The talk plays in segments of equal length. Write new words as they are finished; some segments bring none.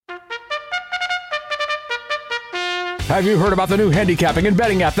Have you heard about the new handicapping and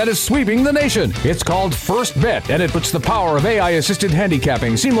betting app that is sweeping the nation? It's called First Bet, and it puts the power of AI-assisted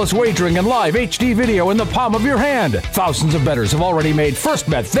handicapping, seamless wagering, and live HD video in the palm of your hand. Thousands of bettors have already made First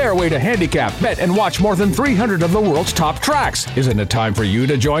Bet their way to handicap, bet, and watch more than 300 of the world's top tracks. Isn't it time for you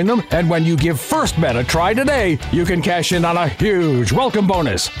to join them? And when you give First Bet a try today, you can cash in on a huge welcome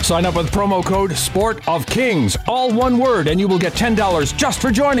bonus. Sign up with promo code Sport of Kings, all one word, and you will get $10 just for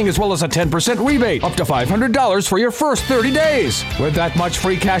joining, as well as a 10% rebate, up to $500 for your first 30 days. With that much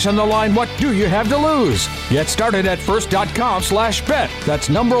free cash on the line, what do you have to lose? Get started at first.com/bet. That's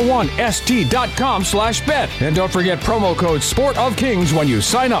st.com/bet. And don't forget promo code Sport of Kings when you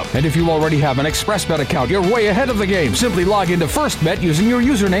sign up. And if you already have an ExpressBet account, you're way ahead of the game. Simply log into FirstBet using your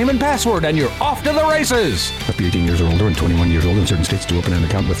username and password, and you're off to the races. Up to 18 years or older and 21 years old in certain states to open an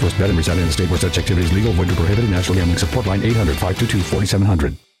account with FirstBet and reside in a state where such activity is legal, void, or prohibited. National Gambling Support Line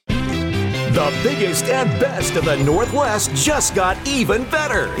 800-522-4700. The biggest and best of the Northwest just got even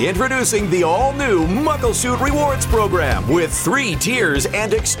better. Introducing the all-new Muckleshoot Rewards program with 3 tiers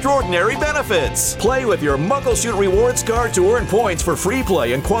and extraordinary benefits. Play with your Muckleshoot Rewards card to earn points for free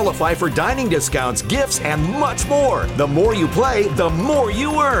play and qualify for dining discounts, gifts, and much more. The more you play, the more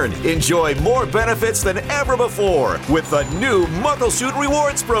you earn. Enjoy more benefits than ever before with the new Muckleshoot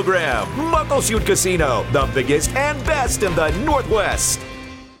Rewards program. Muckleshoot Casino, the biggest and best in the Northwest.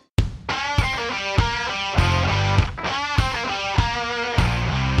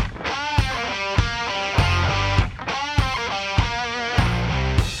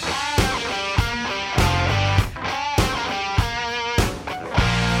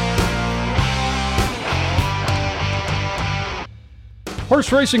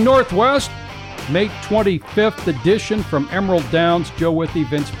 Horse Racing Northwest, May 25th edition from Emerald Downs. Joe Withy,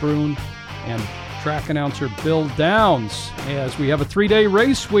 Vince Brune, and track announcer Bill Downs, as we have a 3-day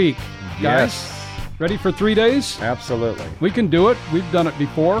race week. Guys, yes. Ready for 3 days? Absolutely. We can do it. We've done it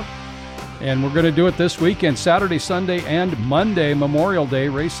before. And we're going to do it this weekend, Saturday, Sunday, and Monday, Memorial Day,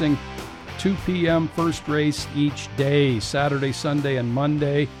 racing 2 p.m. first race each day, Saturday, Sunday, and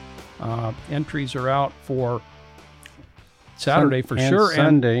Monday. Entries are out for Saturday for sure.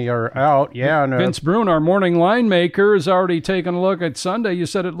 Sunday are out, yeah. And, Vince Brune, our morning line maker, has already taken a look at Sunday. You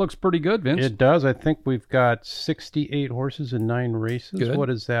said it looks pretty good, Vince. It does. I think we've got 68 horses in 9 races. Good.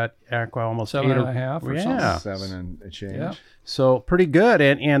 What is that? Almost 7.5 or something. 7 and a change. Yeah. So pretty good.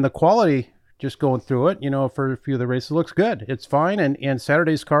 And the quality, just going through it, for a few of the races, looks good. It's fine. And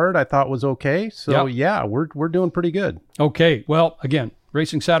Saturday's card I thought was okay. So yeah, we're doing pretty good. Okay. Well, again,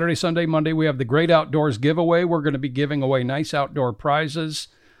 racing Saturday, Sunday, Monday, we have the Great Outdoors giveaway. We're going to be giving away nice outdoor prizes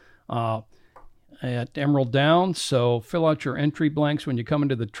at Emerald Downs. So fill out your entry blanks when you come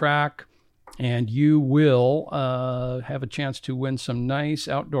into the track, and you will have a chance to win some nice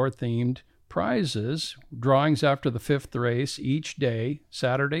outdoor-themed prizes. Drawings after the 5th race each day,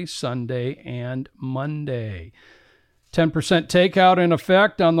 Saturday, Sunday, and Monday. 10% takeout in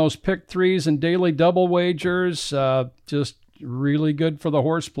effect on those pick 3s and daily double wagers. Just really good for the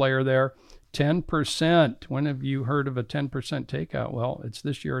horse player there. 10%. When have you heard of a 10% takeout? Well, it's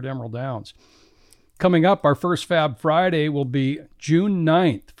this year at Emerald Downs. Coming up, our first Fab Friday will be June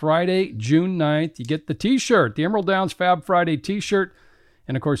 9th. Friday, June 9th. You get the T-shirt, the Emerald Downs Fab Friday T-shirt.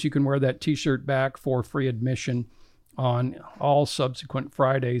 And, of course, you can wear that T-shirt back for free admission on all subsequent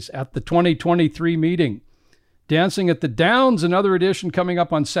Fridays at the 2023 meeting. Dancing at the Downs, another edition coming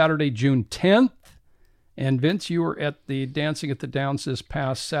up on Saturday, June 10th. And Vince, you were at the Dancing at the Downs this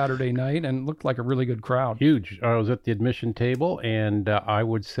past Saturday night, and it looked like a really good crowd. Huge. I was at the admission table, and I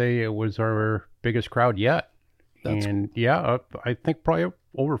would say it was our biggest crowd yet. I think probably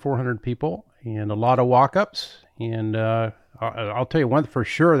over 400 people, and a lot of walk-ups. And I'll tell you one for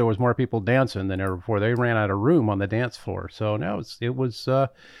sure, there was more people dancing than ever before. They ran out of room on the dance floor. So now it was. I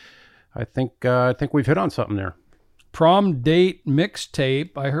think we've hit on something there. Prom Date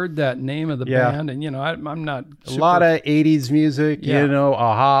Mixtape. I heard that name of the band, and I'm not a lot of 80s music,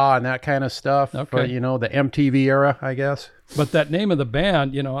 Aha and that kind of stuff. Okay. The MTV era, I guess. But that name of the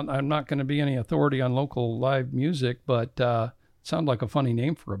band, I'm not going to be any authority on local live music, but it sounded like a funny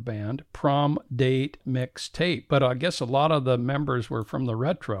name for a band. Prom Date Mixtape. But I guess a lot of the members were from the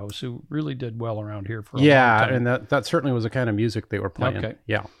Retros, who really did well around here for a long time. And that certainly was the kind of music they were playing. Okay.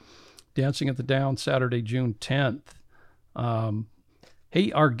 Yeah. Dancing at the Downs, Saturday, June 10th.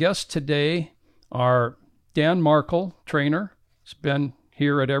 Hey, our guests today are Dan Markle, trainer. He's been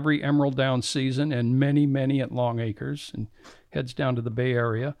here at every Emerald Downs season and many, many at Long Acres, and heads down to the Bay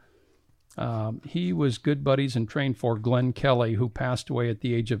Area. He was good buddies and trained for Glyn Kelly, who passed away at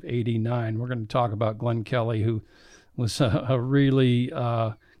the age of 89. We're going to talk about Glyn Kelly, who was a really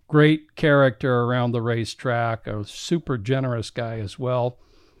great character around the racetrack, a super generous guy as well.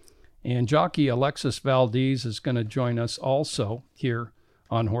 And Jockey Alexis Valdes is going to join us also here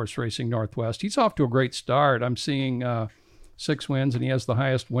on Horse Racing Northwest. He's off to a great start. I'm seeing 6 wins, and he has the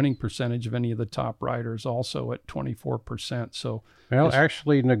highest winning percentage of any of the top riders, also at 24%. So, well,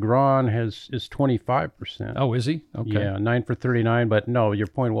 actually, Negron is 25%. Oh, is he? Okay. Yeah, 9 for 39. But no, your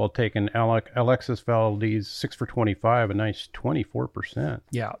point well taken. Alexis Valdes, 6 for 25, a nice 24%.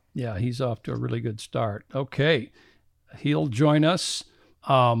 Yeah, he's off to a really good start. Okay, he'll join us.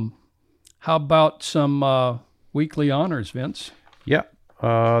 How about some weekly honors, Vince? Yeah.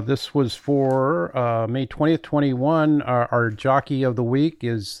 This was for May 20th, 21. Our jockey of the week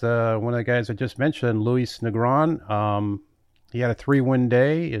is one of the guys I just mentioned, Luis Negron. He had a 3-win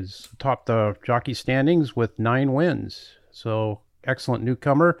day, is topped the jockey standings with 9 wins. So excellent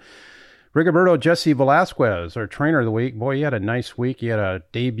newcomer. Rigoberto Jesse Velasquez, our trainer of the week. Boy, he had a nice week. He had a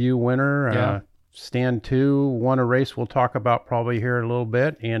debut winner, stand 2, won a race we'll talk about probably here in a little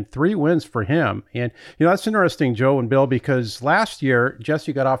bit, and 3 wins for him. And, that's interesting, Joe and Bill, because last year,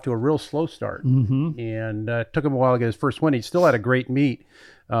 Jesse got off to a real slow start, and it took him a while to get his first win. He still had a great meet,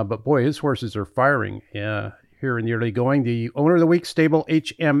 but boy, his horses are firing here in the early going. The owner of the week, Stable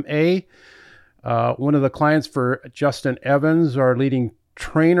HMA, one of the clients for Justin Evans, our leading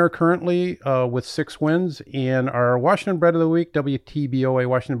trainer currently with 6 wins. And our Washington Bred of the Week, WTBOA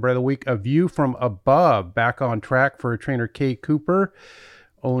Washington Bred of the Week, A View from Above, back on track for trainer Kay Cooper,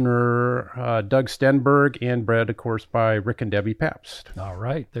 owner Doug Stenberg, and bred, of course, by Rick and Debbie Pabst. All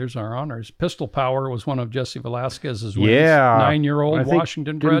right, there's our honors. Pistol Power was one of Jesse Velasquez's wins. Yeah. 9-year-old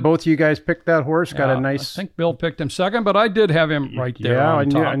Washington bred. Didn't both of you guys pick that horse? Got a nice... I think Bill picked him second, but I did have him right there on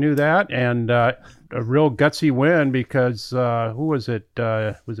top. I knew that, and a real gutsy win because, who was it?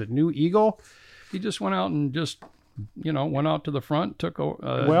 Was it New Eagle? He just went out and went out to the front, took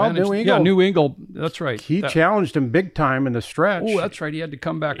advantage. New Eagle. Yeah, New Eagle. That's right. He challenged him big time in the stretch. Oh, that's right. He had to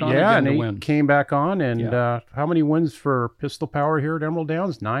come back on again to win. Came back on, and how many wins for Pistol Power here at Emerald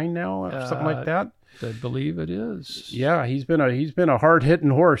Downs? 9 now, something like that. I believe it is. Yeah, he's been a hard hitting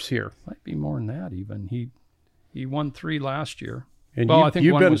horse here. Might be more than that even. He won 3 last year. And I think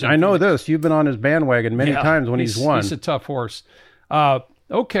you've been. I know this. You've been on his bandwagon many times when he's won. He's a tough horse.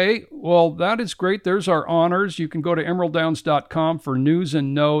 Okay, well, that is great. There's our honors. You can go to emeralddowns.com for news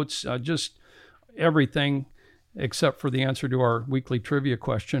and notes, just everything except for the answer to our weekly trivia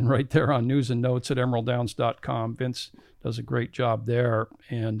question right there on news and notes at emeralddowns.com. Vince does a great job there.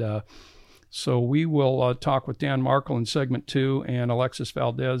 And so we will talk with Dan Markle in segment 2 and Alexis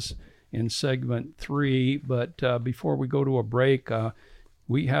Valdes in segment 3. But before we go to a break,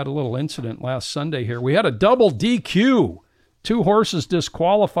 we had a little incident last Sunday here. We had a double DQ. 2 horses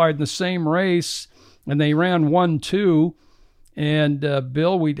disqualified in the same race, and they ran 1-2. And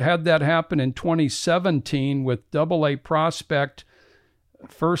Bill, we had that happen in 2017 with AA Prospect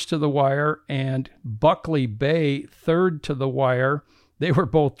first to the wire and Buckley Bay third to the wire. They were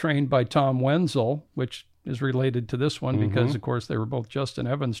both trained by Tom Wenzel, which is related to this one because, of course, they were both Justin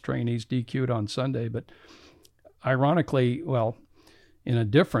Evans trainees, DQ'd on Sunday. But ironically, in a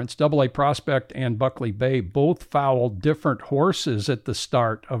difference, AA Prospect and Buckley Bay both fouled different horses at the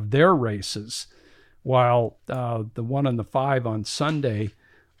start of their races, while the 1 and the 5 on Sunday,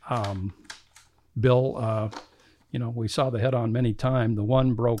 Bill, we saw the head-on many times. The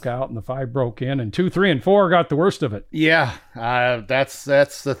 1 broke out and the 5 broke in, and 2, 3, and 4 got the worst of it. Yeah, that's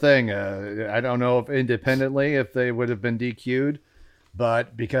the thing. I don't know if independently if they would have been DQ'd,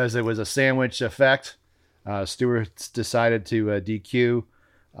 but because it was a sandwich effect, Stewart's decided to DQ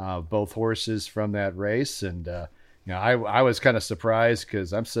both horses from that race. And, I was kind of surprised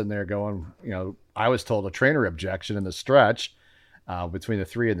because I'm sitting there going, I was told a trainer objection in the stretch between the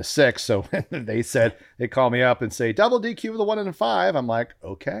 3 and the 6. So when they call me up and say double DQ with the 1 and the 5, I'm like,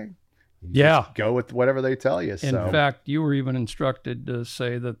 okay. Just go with whatever they tell you. In fact, you were even instructed to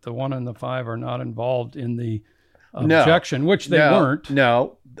say that the 1 and the 5 are not involved in the objection, which they weren't.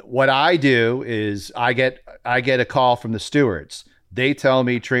 No. What I do is I get a call from the stewards. They tell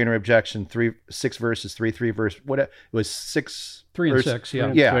me trainer objection 6 versus 3 versus what it was 6 3 and 6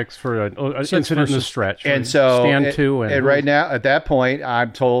 6 for an incident in the stretch. And so stand 2 and right now at that point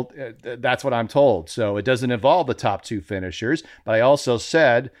I'm told that's what I'm told. So it doesn't involve the top 2 finishers, but I also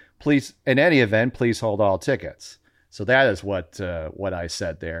said please in any event please hold all tickets. So that is what I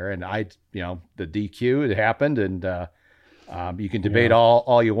said there. And the DQ, it happened, and you can debate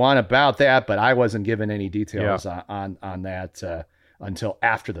all you want about that, but I wasn't given any details on that until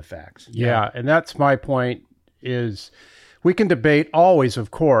after the facts. Yeah, and that's my point is we can debate always,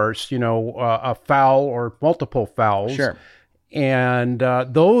 of course, a foul or multiple fouls. Sure. And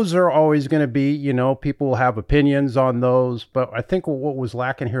those are always going to be, people will have opinions on those. But I think what was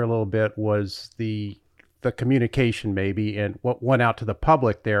lacking here a little bit was the communication maybe and what went out to the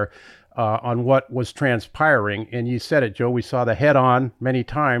public there on what was transpiring. And you said it, Joe, we saw the head-on many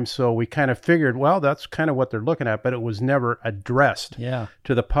times. So we kind of figured, well, that's kind of what they're looking at. But it was never addressed to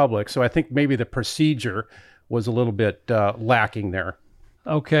the public. So I think maybe the procedure was a little bit lacking there.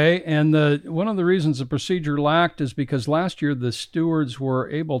 Okay, and one of the reasons the procedure lacked is because last year the stewards were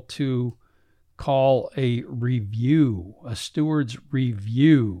able to call a steward's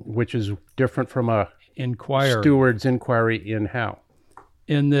review. Which is different from a inquiry. Steward's inquiry in how?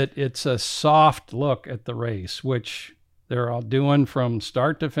 In that it's a soft look at the race, which they're all doing from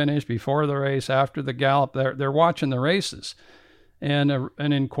start to finish, before the race, after the gallop. They're watching the races. And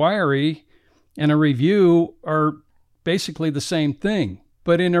an inquiry and a review are basically the same thing.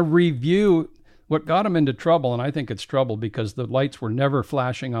 But in a review, what got them into trouble, and I think it's trouble because the lights were never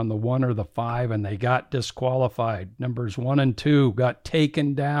flashing on the 1 or the 5, and they got disqualified. Numbers 1 and 2 got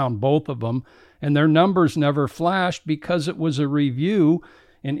taken down, both of them, and their numbers never flashed because it was a review.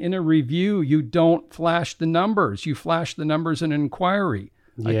 And in a review, you don't flash the numbers. You flash the numbers in an inquiry.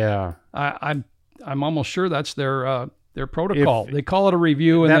 Yeah. I'm almost sure that's their protocol. They call it a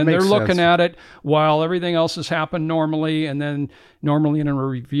review, and then they're looking at it while everything else has happened normally. And then normally in a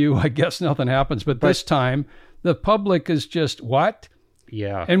review, I guess nothing happens. But this time, the public is just, what?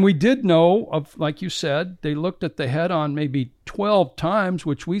 Yeah. And we did know of, like you said, they looked at the head-on maybe 12 times,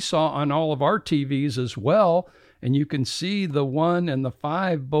 which we saw on all of our TVs as well. And you can see the 1 and the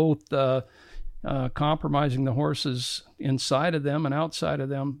 5 both compromising the horses inside of them and outside of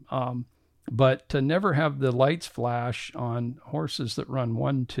them. But to never have the lights flash on horses that run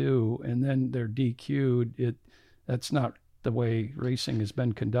 1, 2, and then they're DQ'd, that's not the way racing has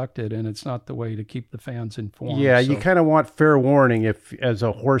been conducted, and it's not the way to keep the fans informed. Yeah, you kind of want fair warning if, as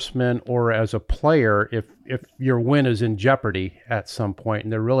a horseman or as a player, if your win is in jeopardy at some point,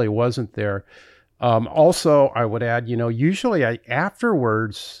 and there really wasn't there. Also, I would add, usually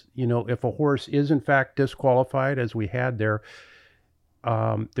afterwards, if a horse is in fact disqualified, as we had there,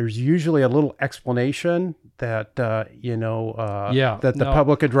 there's usually a little explanation that, that the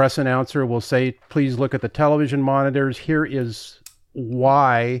public address announcer will say, please look at the television monitors. Here is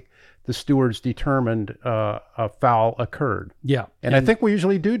why the stewards determined a foul occurred. Yeah. And I think we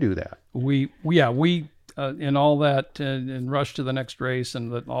usually do that. We in all that and rush to the next race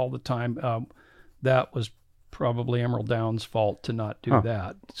and all the time, that was probably Emerald Down's fault to not do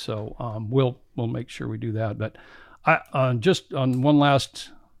that. So we'll make sure we do that. But just on one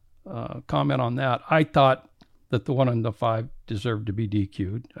last comment on that, I thought that the 1 and the 5 deserved to be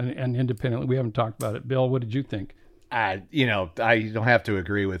DQ'd, and independently, we haven't talked about it. Bill, what did you think? I don't have to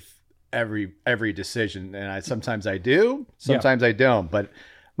agree with every decision, and sometimes I do, sometimes I don't. But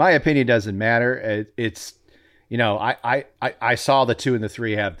my opinion doesn't matter. It's I saw the 2 and the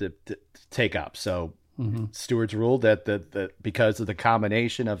 3 have to take up. So stewards ruled that the because of the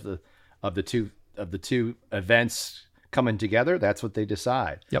combination of the two events coming together, that's what they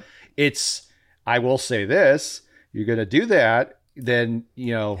decide. Yep. I will say this, you're going to do that, then,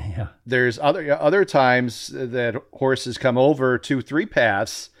 there's other times that horses come over 2-3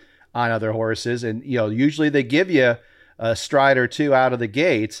 paths on other horses. And, usually they give you a stride or 2 out of the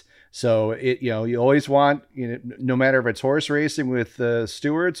gate. So you always want, no matter if it's horse racing with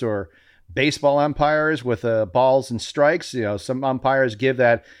stewards or baseball umpires with balls and strikes, some umpires give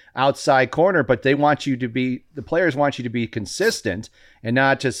that outside corner, but the players want you to be consistent and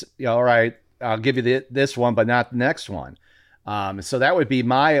not just, all right, I'll give you this one, but not the next one. So that would be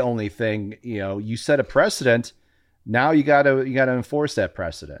my only thing. You set a precedent. Now you got to enforce that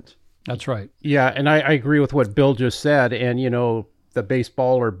precedent. That's right. Yeah. And I agree with what Bill just said. And, the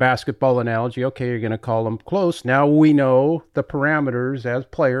baseball or basketball analogy, okay, you're going to call them close. Now we know the parameters as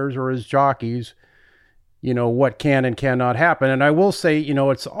players or as jockeys, what can and cannot happen. And I will say,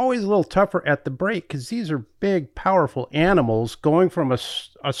 it's always a little tougher at the break because these are big, powerful animals going from a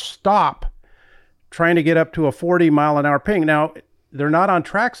stop, trying to get up to a 40-mile-an-hour ping. Now, they're not on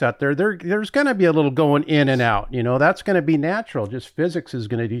tracks out there. There's going to be a little going in and out. That's going to be natural. Just physics is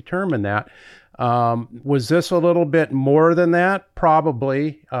going to determine that. Was this a little bit more than that?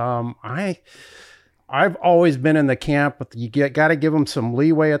 Probably. I've always been in the camp with you got to give them some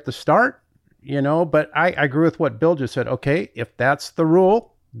leeway at the start, but I agree with what Bill just said. Okay, if that's the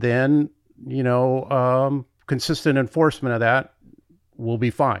rule, then, consistent enforcement of that will be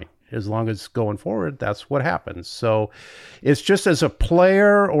fine. as long as going forward, that's what happens. So it's just as a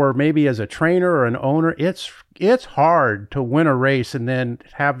player or maybe as a trainer or an owner, it's hard to win a race and then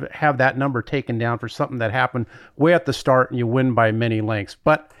have that number taken down for something that happened way at the start and you win by many lengths.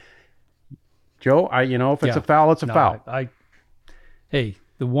 But Joe, if it's a foul, it's a foul. Hey,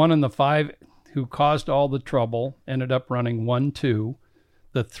 the 1 and the 5 who caused all the trouble ended up running 1-2.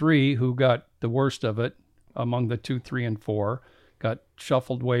 The 3 who got the worst of it among the 2, 3, and 4 got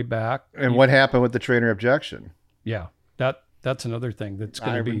shuffled way back. And what happened with the trainer objection? Yeah, that's another thing that's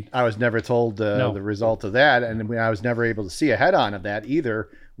going to be. I was never told the result of that, and I was never able to see a head-on of that either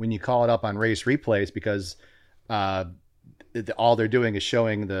when you call it up on race replays, because all they're doing is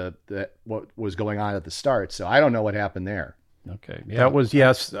showing what was going on at the start. So I don't know what happened there. Okay, yeah. That was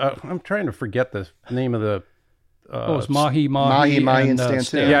I'm trying to forget the name of the. It was Mahi and Stand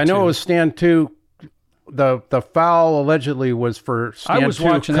 2. Yeah, I know it was Stand 2. The foul allegedly was for Stand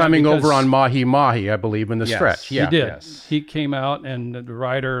 2 coming over on Mahi, I believe, in the stretch. Yeah, he did. Yes. He came out, and the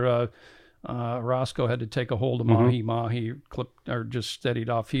rider Roscoe had to take a hold of Mahi clipped or just steadied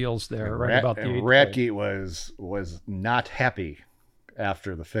off heels there about the 8th. Radke was not happy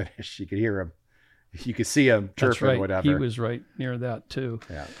after the finish. You could hear him. You could see him chirping. That's right. Whatever. He was right near that too.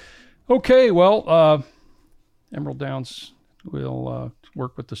 Yeah. Okay. Well, Emerald Downs will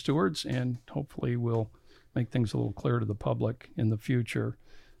work with the stewards, and hopefully we'll make things a little clearer to the public in the future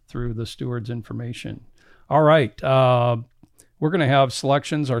through the stewards' information. All right. We're going to have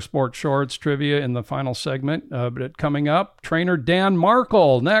selections, our sports shorts trivia in the final segment. But coming up, trainer Dan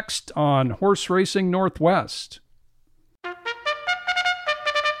Markle next on Horse Racing Northwest.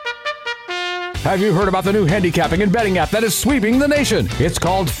 Have you heard about the new handicapping and betting app that is sweeping the nation? It's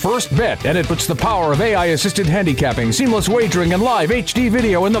called First Bet, and it puts the power of AI-assisted handicapping, seamless wagering, and live HD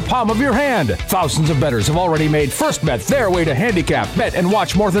video in the palm of your hand. Thousands of bettors have already made First Bet their way to handicap, bet, and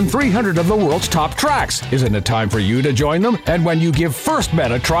watch more than 300 of the world's top tracks. Isn't it time for you to join them? And when you give First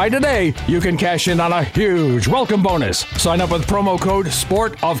Bet a try today, you can cash in on a huge welcome bonus. Sign up with promo code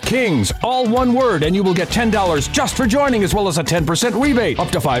Sport of Kings, all one word, and you will get $10 just for joining, as well as a 10% rebate, up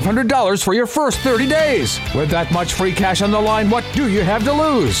to $500 for your first 30 days. With that much free cash on the line, what do you have to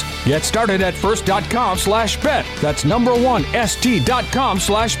lose? Get started at first.com/bet. That's number 1,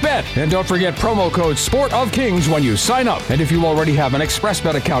 st.com/bet. And don't forget promo code Sport of Kings when you sign up. And if you already have an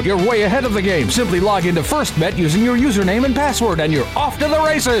ExpressBet account, you're way ahead of the game. Simply log into FirstBet using your username and password, and you're off to the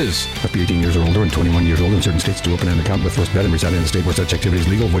races. Up to 18 years or older and 21 years old in certain states to open an account with FirstBet and reside in a state where such activity is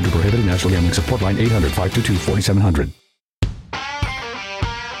legal, void, or prohibited. National Gambling Support Line 800-522-4700.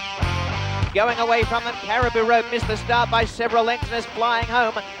 Going away from them, Caribou Road missed the start by several lengths and is flying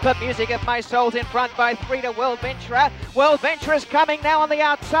home. But Music of My Soul's in front by 3 to World Venturer. World Venturer is coming now on the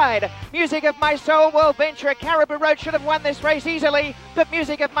outside. Music of My Soul, World Venturer. Caribou Road should have won this race easily, but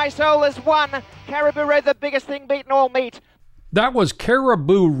Music of My Soul has won. Caribou Road, the biggest thing beaten all meet. That was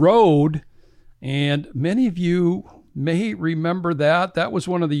Caribou Road, and many of you may remember that. That was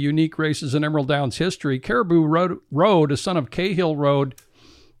one of the unique races in Emerald Downs history. Caribou Road, a son of Cahill Road,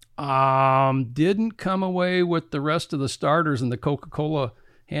 didn't come away with the rest of the starters in the Coca-Cola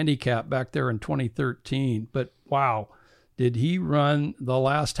handicap back there in 2013. But wow, did he run the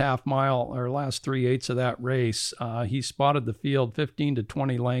last half mile or last 3/8 of that race? He spotted the field 15 to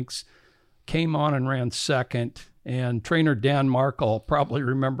 20 lengths, came on and ran second. And trainer Dan Markle probably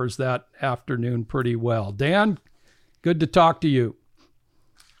remembers that afternoon pretty well. Dan, good to talk to you.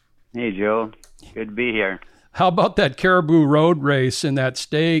 Hey, Joe. Good to be here. How about that Caribou Road race in that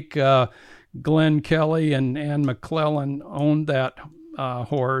stake? Glyn Kelly and Ann McClellan owned that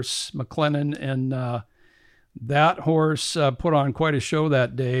horse, McLennan, and that horse put on quite a show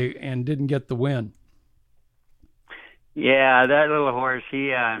that day and didn't get the win. Yeah, that little horse,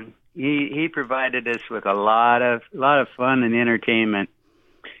 he provided us with a lot of fun and entertainment.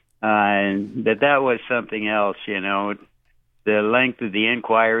 And that was something else, you know. The length of the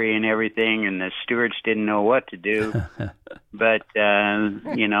inquiry and everything, and the stewards didn't know what to do. But,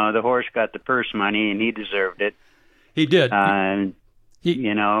 you know, the horse got the purse money, and he deserved it. He did.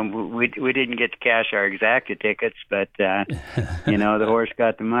 You know, we didn't get to cash our exacta tickets, but, you know, the horse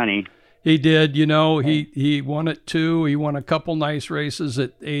got the money. He did. You know, he won it, too. He won a couple nice races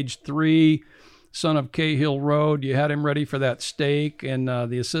at age 3. Son of Cahill Road, you had him ready for that stake, and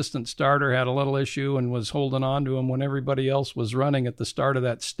the assistant starter had a little issue and was holding on to him when everybody else was running at the start of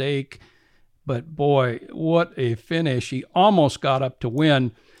that stake. But boy, what a finish. He almost got up to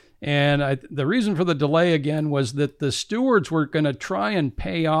win. And the reason for the delay again was that the stewards were going to try and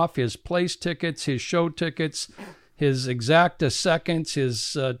pay off his place tickets, his show tickets, his exacta seconds,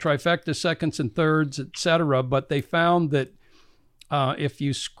 his trifecta seconds and thirds, etc. But they found that if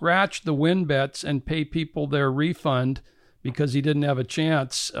you scratch the win bets and pay people their refund because he didn't have a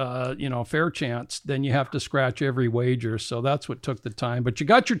chance, fair chance, then you have to scratch every wager. So that's what took the time. But you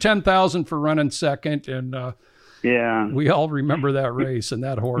got your 10,000 for running second, and we all remember that race and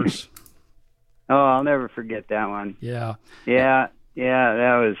that horse. Oh, I'll never forget that one. Yeah. That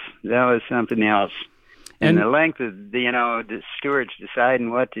was something else. And the length of the stewards deciding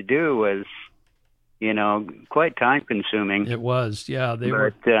what to do was, quite time consuming. It was, yeah. They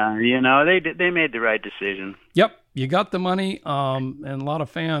made the right decision. Yep. You got the money, and a lot of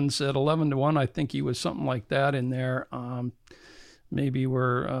fans at 11-1, I think he was something like that in there. Maybe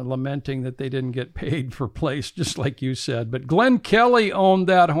were lamenting that they didn't get paid for place, just like you said. But Glyn Kelly owned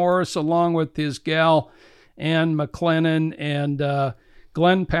that horse along with his gal, Ann McLennan, and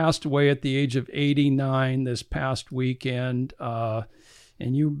Glyn passed away at the age of 89 this past weekend. And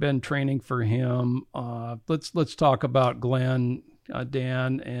you've been training for him. Let's talk about Glyn,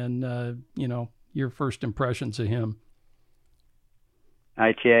 Dan, and your first impressions of him.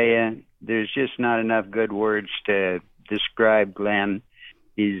 I tell you, there's just not enough good words to describe Glyn.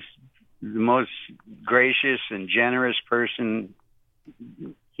 He's the most gracious and generous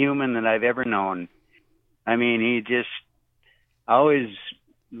human that I've ever known. I mean, he just always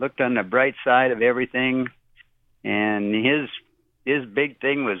looked on the bright side of everything, and his big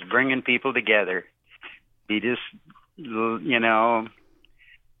thing was bringing people together. He just,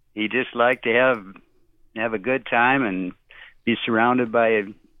 he just liked to have a good time and be surrounded by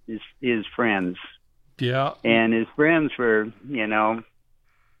his friends. Yeah. And his friends were,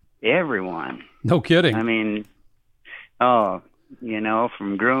 everyone. No kidding. I mean, from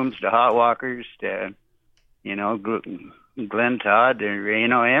grooms to hot walkers to, Glenn Todd,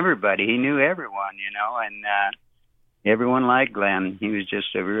 everybody. He knew everyone, and everyone liked Glenn. He was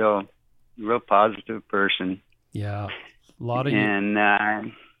just a real positive person. Yeah. A lot of And, I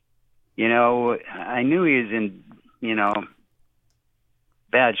knew he was in,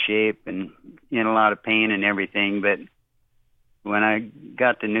 bad shape and in a lot of pain and everything. But when I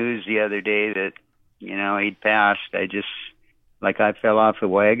got the news the other day that, he'd passed, I fell off the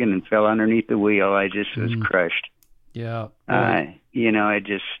wagon and fell underneath the wheel. I just was crushed. Yeah. I knew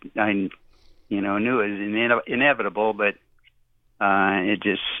it was inevitable, but it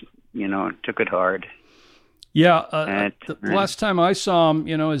just, took it hard. Yeah, the last time I saw him,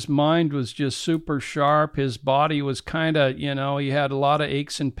 his mind was just super sharp. His body was kind of, he had a lot of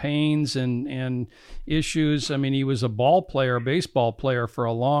aches and pains and issues. I mean, he was a baseball player for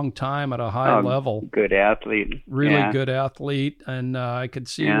a long time at a high level. Good athlete. Really good athlete. And I could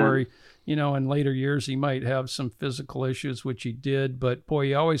see where, in later years he might have some physical issues, which he did. But, boy,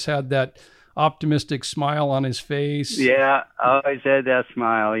 he always had that optimistic smile on his face. Yeah, always had that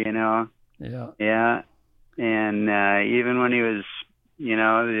smile, Yeah. Yeah. And even when he was,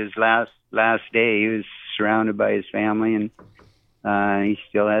 his last day, he was surrounded by his family, and he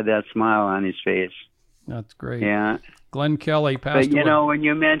still had that smile on his face. That's great. Yeah. Glyn Kelly passed away. But, when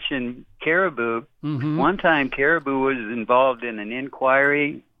you mentioned Caribou, one time Caribou was involved in an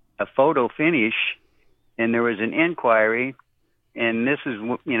inquiry, a photo finish, and there was an inquiry, and this is,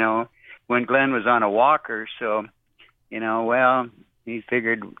 when Glyn was on a walker, so, he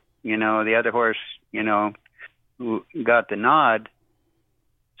figured, the other horse, who got the nod.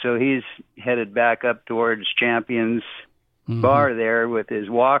 So he's headed back up towards Champions Bar there with his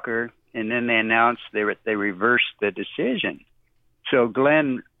walker, and then they announced they reversed the decision. So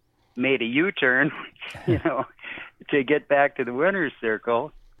Glyn made a U-turn, to get back to the winner's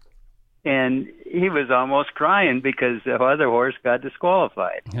circle, and he was almost crying because the other horse got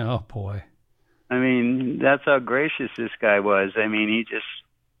disqualified. Oh, boy. I mean, that's how gracious this guy was. I mean, he just...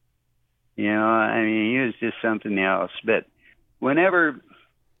 he was just something else. But whenever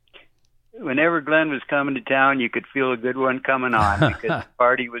Glyn was coming to town, you could feel a good one coming on because the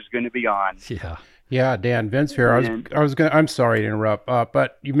party was going to be on. Yeah. Yeah, Dan, Vince here. I'm sorry to interrupt,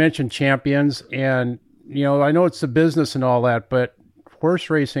 but you mentioned Champions, and I know it's the business and all that, but horse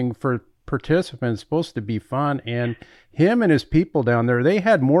racing for participants is supposed to be fun, and him and his people down there, they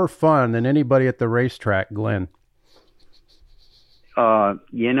had more fun than anybody at the racetrack, Glyn.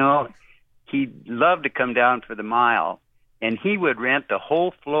 He'd love to come down for the mile, and he would rent the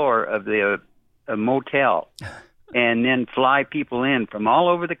whole floor of the motel and then fly people in from all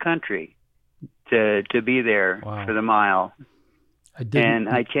over the country to be there for the mile. And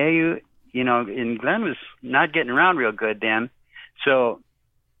I tell you, and Glyn was not getting around real good then, so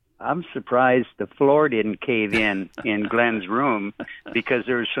I'm surprised the floor didn't cave in Glyn's room because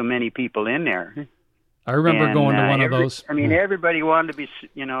there were so many people in there. I remember going to one of those. I mean, everybody wanted to be,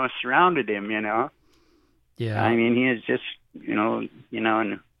 surrounded him, Yeah. I mean, he is just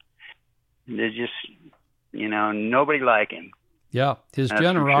and there's just, nobody like him. Yeah, his That's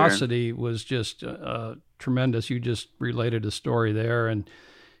generosity was just tremendous. You just related a story there. And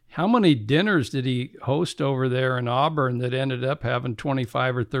how many dinners did he host over there in Auburn that ended up having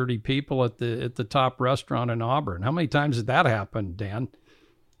 25 or 30 people at the top restaurant in Auburn? How many times did that happen, Dan?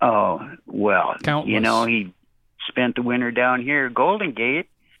 Oh, well, Countless. He spent the winter down here, Golden Gate,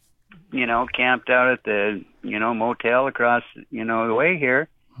 camped out at the, motel across, the way here,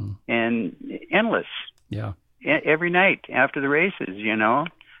 and endless. Yeah. Every night after the races,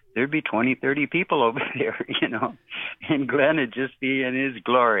 there'd be 20, 30 people over there, and Glyn would just be in his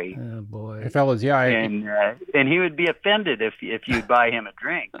glory. Oh, boy. Hey, fellas, yeah. And he would be offended if you'd buy him a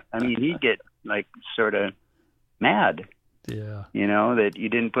drink. I mean, he'd get like sort of mad. Yeah. That you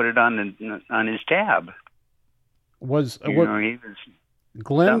didn't put it on his tab. Uh, He was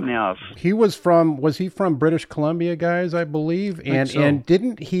Glyn, something else. was he from British Columbia, guys, I believe? And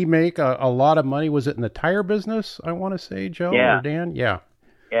didn't he make a lot of money? Was it in the tire business, I want to say, Joe Yeah. or Dan? Yeah.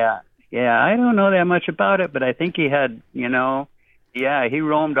 Yeah. I don't know that much about it, but I think he had, he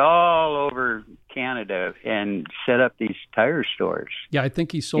roamed all over Canada and set up these tire stores. Yeah, I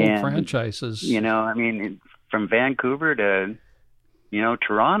think he sold franchises. From Vancouver to,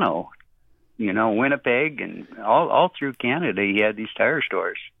 Toronto, Winnipeg, and all through Canada, he had these tire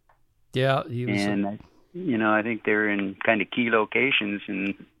stores. Yeah, he was. And, I think they're in kind of key locations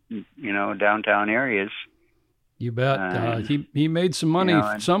in, downtown areas. You bet. He made some money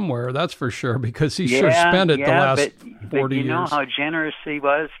somewhere, that's for sure, because he sure Yeah, spent it the last but 40 you years. know how generous he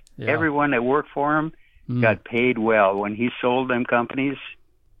was? Yeah. Everyone that worked for him got paid well. When he sold them companies,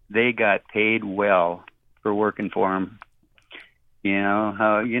 they got paid well for working for him. You know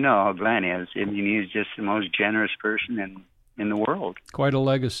how Glyn is. I mean, he's just the most generous person in the world. Quite a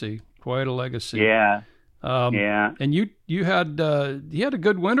legacy. Yeah. And you had a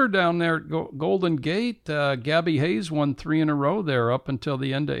good winter down there at Golden Gate. Gabby Hayes won 3 in a row there up until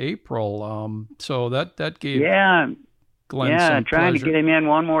the end of April. So that gave Glyn some trying pleasure. to get him in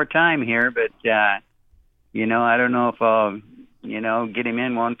one more time here, but I don't know if I'll get him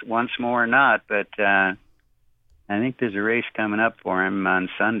in once more or not. But I think there's a race coming up for him on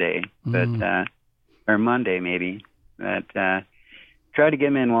Sunday, or Monday maybe. But try to get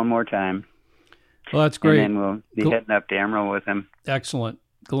him in one more time. Well, that's great. And then we'll be heading up to Emerald with him. Excellent.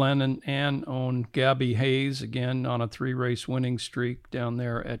 Glenn and Ann own Gabby Hayes, again, on a 3-race winning streak down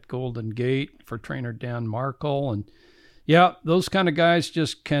there at Golden Gate for trainer Dan Markle. And, yeah, those kind of guys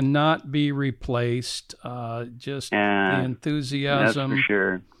just cannot be replaced. The enthusiasm. That's for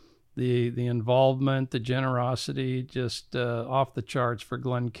sure. The involvement, the generosity, just off the charts for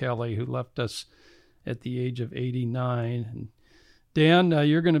Glyn Kelly, who left us at the age of 89. And Dan,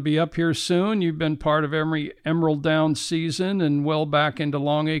 you're going to be up here soon. You've been part of every Emerald Downs season and well back into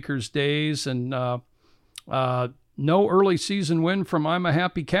Longacres days. And no early season win from I'm a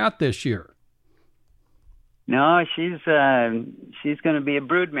Happy Cat this year. No, she's going to be a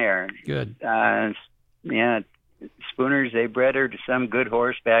broodmare. Good. Spooners, they bred her to some good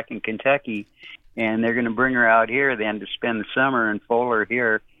horse back in Kentucky, and they're going to bring her out here then to spend the summer and foal her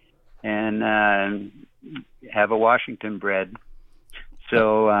here and have a Washington bred.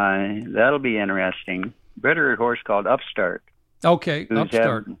 So that'll be interesting. Bred her a horse called Upstart. Okay,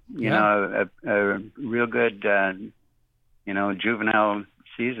 Upstart. Had, a real good, juvenile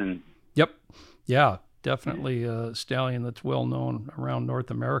season. Yep. Yeah, definitely a stallion that's well known around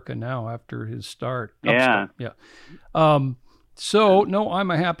North America now after his start. Yeah. Upstart. Yeah. So, no, I'm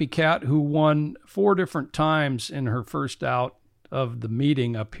a Happy Cat who won 4 different times in her first out of the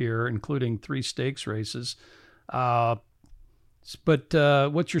meeting up here, including 3 stakes races. But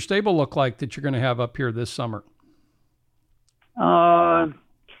what's your stable look like that you're going to have up here this summer? I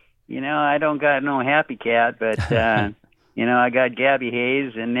don't got no Happy Cat, but I got Gabby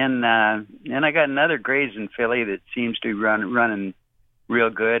Hayes, and then I got another grazing filly that seems to be running real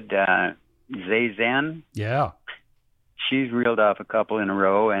good. Zayzen. Yeah, she's reeled off a couple in a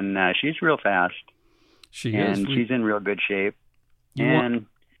row, and she's real fast. She is. And she's in real good shape. And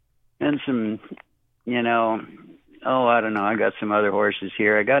some, I don't know. I got some other horses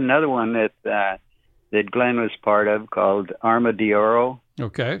here. I got another one that Glyn was part of called Armadillo.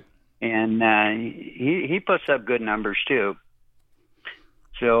 Okay. And he puts up good numbers too.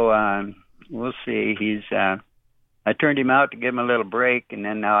 So we'll see. I turned him out to give him a little break, and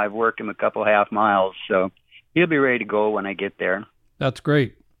then now I've worked him a couple half miles, so he'll be ready to go when I get there. That's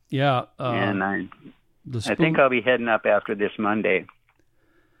great. Yeah. And I think I'll be heading up after this Monday.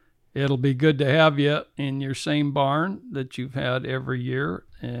 It'll be good to have you in your same barn that you've had every year.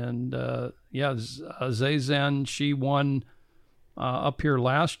 And Zayzen, she won up here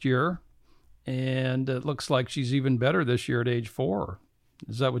last year, and it looks like she's even better this year at age 4.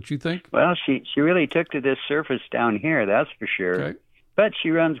 Is that what you think? Well, she really took to this surface down here, that's for sure. Okay. But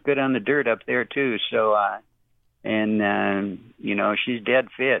she runs good on the dirt up there too. So, she's dead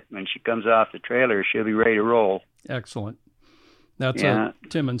fit. When she comes off the trailer, she'll be ready to roll. Excellent. That's a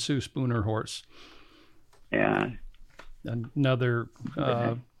Tim and Sue Spooner horse. Yeah. Another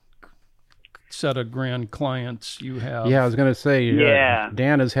set of grand clients you have. Yeah, I was going to say,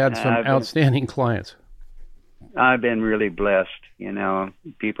 Dan has had some outstanding clients. I've been really blessed,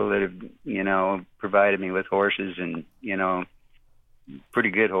 people that have, provided me with horses and, pretty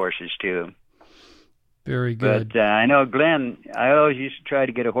good horses too. Very good. But I know Glyn, I always used to try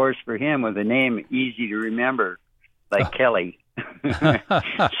to get a horse for him with a name easy to remember, like Kelly.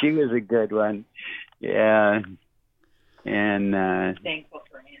 She was a good one. Yeah. And, thankful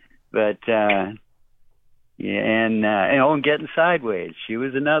for him. But, and Getting Sideways. She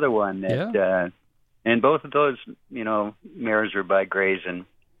was another one that, and both of those, mares were by Grayson.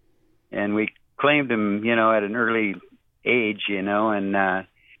 And we claimed them, at an early age,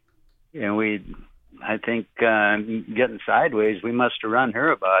 I think Getting Sideways, we must have run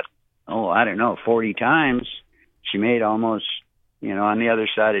her about, 40 times. She made almost, on the other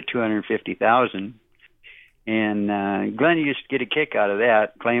side of 250,000. And Glenn used to get a kick out of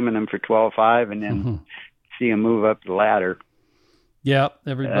that, claiming them for 12.5 and then see him move up the ladder. Yeah,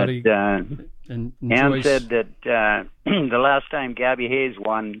 everybody. Ann said that the last time Gabby Hayes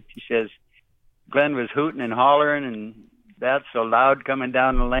won, she says Glenn was hooting and hollering and that's so loud coming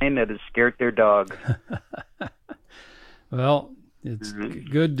down the lane that it scared their dog. Well, it's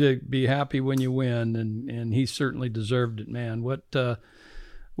good to be happy when you win, and he certainly deserved it, man. What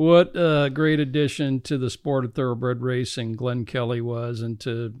a great addition to the sport of thoroughbred racing Glyn Kelly was, and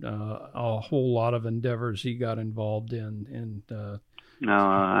to a whole lot of endeavors he got involved in. And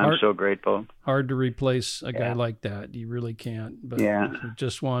I'm so grateful. Hard to replace a guy like that. You really can't. But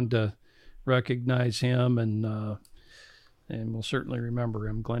just wanted to recognize him, and we'll certainly remember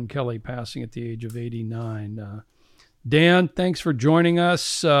him. Glyn Kelly passing at the age of 89. Dan, thanks for joining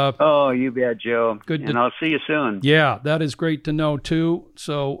us. You bet, Joe. And I'll see you soon. Yeah, that is great to know, too.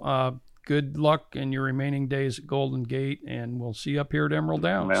 So good luck in your remaining days at Golden Gate, and we'll see you up here at Emerald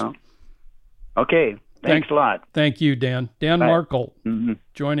Downs. Well, okay. Thanks a lot. Thank you, Dan. Dan Bye. Markle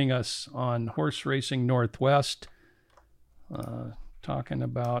joining us on Horse Racing Northwest, talking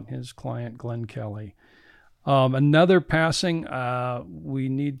about his client, Glyn Kelly. Another passing we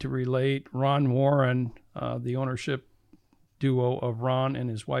need to relate, Ron Warren, the ownership duo of Ron and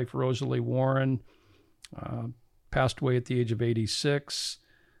his wife, Rosalie Warren, passed away at the age of 86,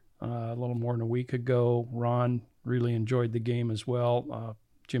 a little more than a week ago. Ron really enjoyed the game as well.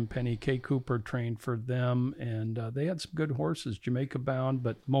 Jim Penny, Kay Cooper trained for them, and they had some good horses, Jamaica Bound,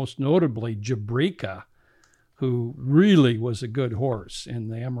 but most notably Jabrika, who really was a good horse in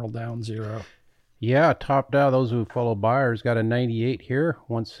the Emerald Downs era. Yeah, topped out. Those who follow Byers got a 98 here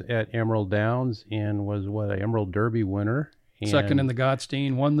once at Emerald Downs, and was an Emerald Derby winner. And second in the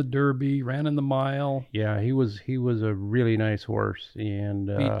Gottstein, won the Derby, ran in the mile. Yeah, he was a really nice horse, and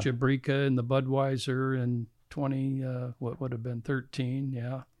beat Jabrika in the Budweiser in 13.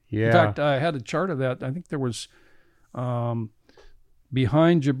 Yeah. In fact, I had a chart of that. I think there was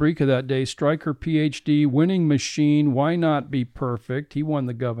behind Jabrika that day, Striker PhD, Winning Machine, Why Not Be Perfect. He won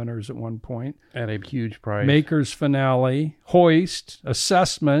the Governors at one point. At a huge price. Maker's Finale, Hoist,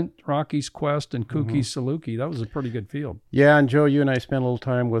 Assessment, Rocky's Quest, and Kuki Saluki. That was a pretty good field. Yeah, and Joe, you and I spent a little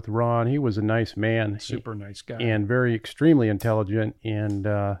time with Ron. He was a nice man. Super nice guy. And extremely intelligent, and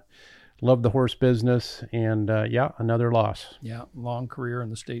loved the horse business, and another loss. Yeah, long career in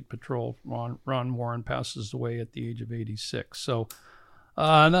the State Patrol. Ron Warren passes away at the age of 86. So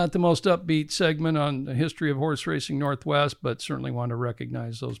not the most upbeat segment on the history of horse racing Northwest, but certainly want to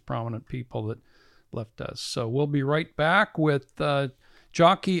recognize those prominent people that left us. So we'll be right back with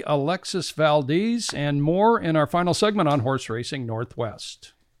jockey Alexis Valdes and more in our final segment on Horse Racing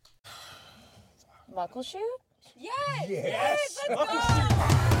Northwest. Muckleshoot? Yes! Let's go!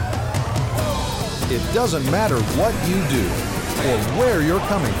 It doesn't matter what you do or where you're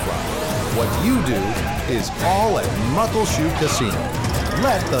coming from. What you do is all at Muckleshoot Casino.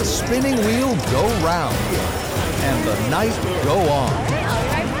 Let the spinning wheel go round and the night go on.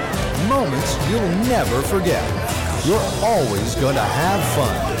 Moments you'll never forget. You're always going to have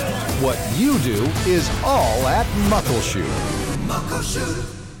fun. What you do is all at Muckleshoot.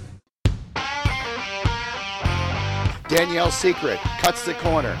 Muckleshoot. Danielle Secret cuts the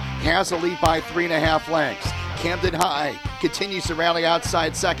corner, has a lead by 3.5 lengths. Camden High continues to rally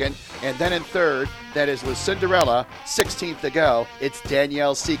outside second. And then in third, that is La Cinderella, 16th to go. It's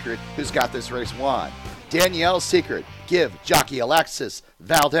Danielle's Secret who's got this race won. Danielle's Secret, give Jockey Alexis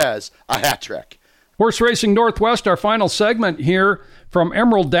Valdes a hat trick. Horse Racing Northwest, our final segment here from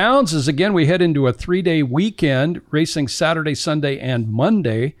Emerald Downs is, again, we head into a 3-day weekend, racing Saturday, Sunday, and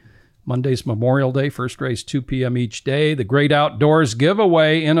Monday. Monday's Memorial Day, first race 2 p.m. each day. The Great Outdoors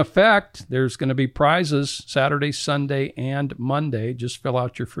giveaway in effect. There's going to be prizes Saturday, Sunday, and Monday. Just fill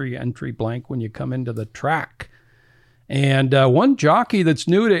out your free entry blank when you come into the track. And one jockey that's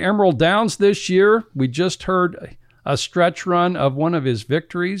new to Emerald Downs this year, we just heard a stretch run of one of his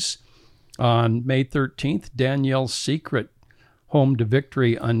victories on May 13th, Danielle's Secret, home to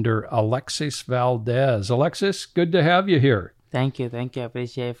victory under Alexis Valdes. Alexis, good to have you here. Thank you. I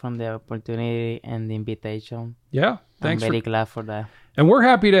appreciate from the opportunity and the invitation. Yeah, thanks. I'm very glad for that. And we're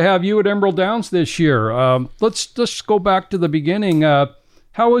happy to have you at Emerald Downs this year. Let's just go back to the beginning.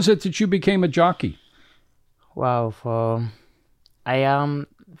 How is it that you became a jockey? Wow, I am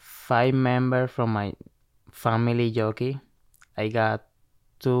 5 members from my family jockey. I got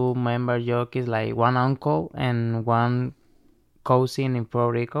 2 member jockeys, like 1 uncle and 1 cousin in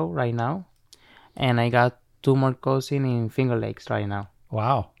Puerto Rico right now. And I got 2 more cousins in Finger Lakes right now.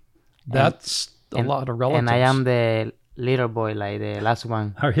 Wow. That's a lot of relatives. And I am the little boy, like the last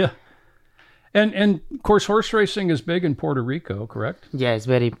one. Are you? And of course, horse racing is big in Puerto Rico, correct? Yeah, it's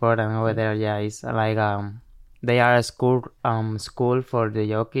very important over there. Yeah, it's like they are a school for the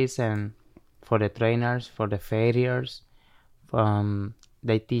jockeys and for the trainers, for the farriers.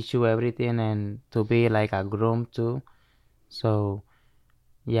 They teach you everything and to be like a groom too. So,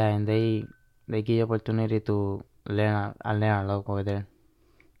 yeah, and they give you opportunity to learn a lot over there.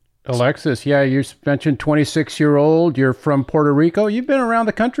 Alexis, yeah, you mentioned 26-year-old. You're from Puerto Rico. You've been around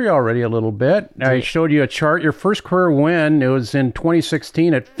the country already a little bit. I showed you a chart. Your first career win, it was in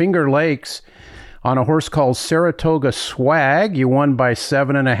 2016 at Finger Lakes on a horse called Saratoga Swag. You won by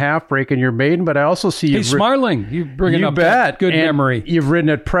 7.5, breaking your maiden. But I also see you. He's smiling. You bringing up bet. Good and memory. You've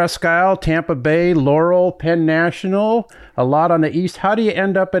ridden at Presque Isle, Tampa Bay, Laurel, Penn National, a lot on the east. How do you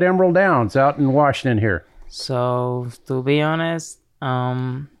end up at Emerald Downs out in Washington here? So, to be honest,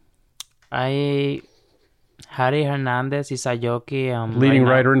 Harry Hernandez is a jockey. Leading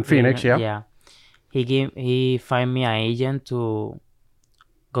rider in Phoenix, yeah. Yeah. He find me an agent to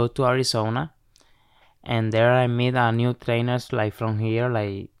go to Arizona. And there I meet new trainers like from here,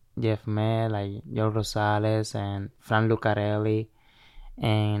 like Jeff May, like Joe Rosales and Fran Lucarelli.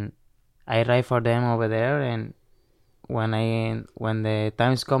 And I ride for them over there. And when the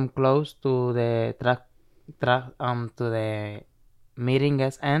times come close to the to the meeting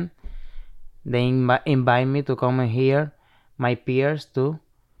gets end, they invite me to come in here, my peers too.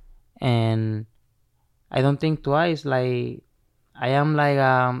 And I don't think twice. Like I am like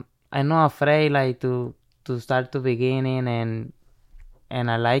I'm not afraid like to start to beginning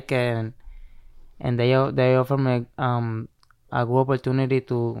and I like it and they offer me a good opportunity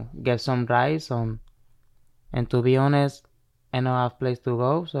to get some rides and to be honest, I don't have place to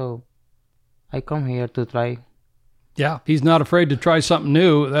go, so I come here to try. Yeah, he's not afraid to try something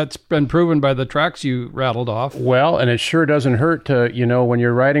new. That's been proven by the tracks you rattled off. Well, and it sure doesn't hurt to, when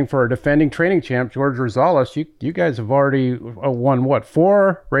you're riding for a defending training champ, George Rosales, you guys have already won,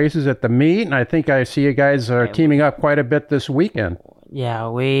 4 races at the meet? And I think I see you guys are teaming up quite a bit this weekend. Yeah,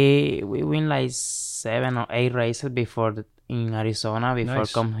 we win like 7 or 8 races in Arizona before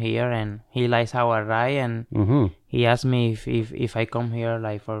come here, and he likes how I ride, and he asked me if I come here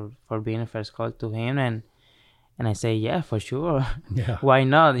like for being a first call to him, and I say, yeah, for sure. Yeah. Why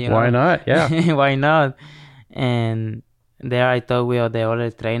not? Why not? Yeah. Why not? And there I talk with the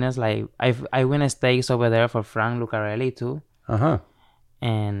other trainers. Like I win stakes over there for Frank Lucarelli too.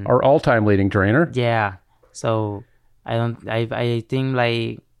 And our all-time leading trainer. Yeah. So I think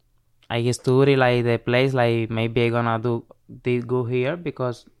like I study like the place. Like maybe I gonna did good here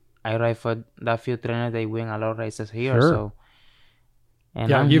because I ride for that few trainers. They win a lot of races here. Sure. So. And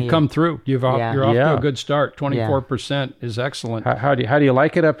yeah, you've come through. You're off to a good start. 24% is excellent. How do you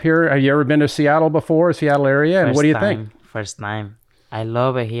like it up here? Have you ever been to Seattle before, Seattle area? And what do you think? First time. I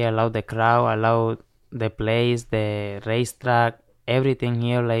love it here. I love the crowd. I love the place, the racetrack, everything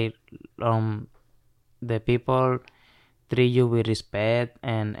here. Like the people treat you with respect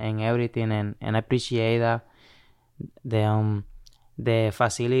and everything, and I appreciate that. The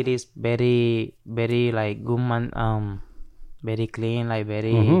facilities very very like good man. Very clean, like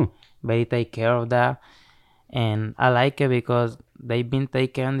very take care of that, and I like it because they've been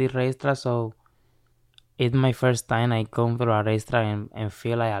taking the racetrack. So it's my first time I come to a racetrack and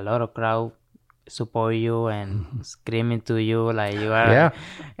feel like a lot of crowd support you and screaming to you like you are. Yeah,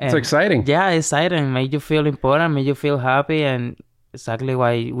 it's exciting. Yeah, exciting. Make you feel important, make you feel happy, and exactly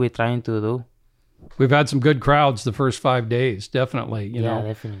what we're trying to do. We've had some good crowds the first 5 days, definitely. You know,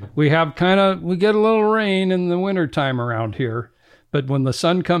 definitely. we get a little rain in the wintertime around here, but when the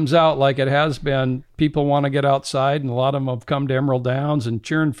sun comes out like it has been, people want to get outside, and a lot of them have come to Emerald Downs and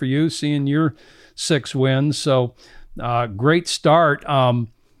cheering for you, seeing your 6 wins. So great start.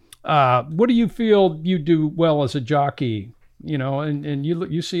 What do you feel you do well as a jockey? You know, and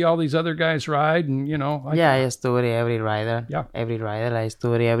you see all these other guys ride, and you know. I study every rider. Yeah, every rider. I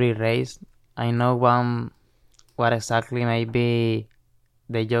study every race. I know what exactly maybe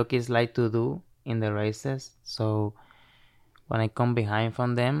the jockeys like to do in the races. So when I come behind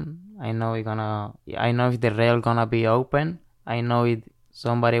from them, I know if the rail gonna be open. I know if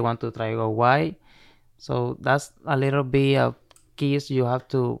somebody want to try to go wide. So that's a little bit of keys you have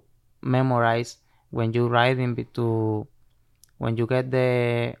to memorize when you ride when you get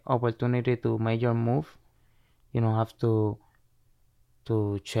the opportunity to make your move. You don't have to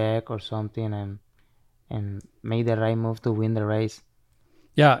check or something and make the right move to win the race.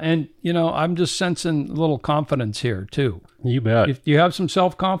 Yeah, and you know, I'm just sensing a little confidence here too. You bet. If you have some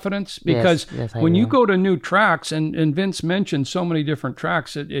self-confidence, because yes, when you go to new tracks, and Vince mentioned so many different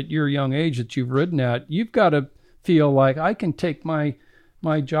tracks at your young age that you've ridden at, you've got to feel like I can take my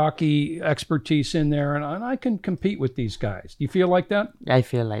jockey expertise in there and I can compete with these guys. Do you feel like that? I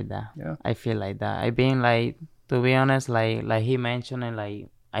feel like that. Yeah. I feel like that. I've been like, to be honest, like he mentioned, and like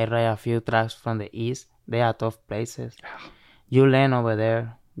I ride a few tracks from the east. They are tough places. You learn over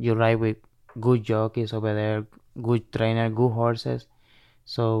there. You ride with good jockeys over there, good trainer, good horses.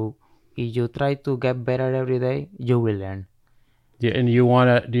 So if you try to get better every day, you will learn. Yeah, and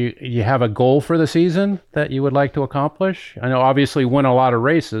do you have a goal for the season that you would like to accomplish? I know obviously win a lot of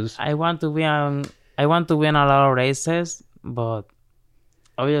races. I want to win a lot of races, but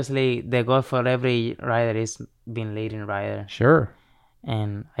obviously the goal for every rider is being leading rider. Sure.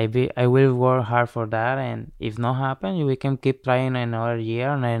 And I will work hard for that, and if not happen, we can keep trying another year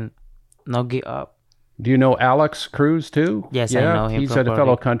and then not give up. Do you know Alex Cruz too? Yes, I know him. He's a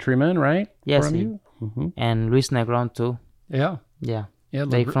fellow countryman, right? Yes, from you? Mm-hmm. And Luis Negron too. Yeah.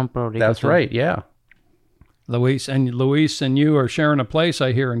 They from Puerto Rico. That's too. right. Yeah. Luis and you are sharing a place,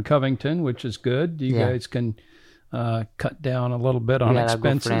 I hear, in Covington, which is good. You guys can cut down a little bit on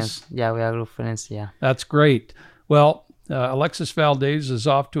expenses. Yeah, we are good friends. Yeah, that's great. Well, Alexis Valdes is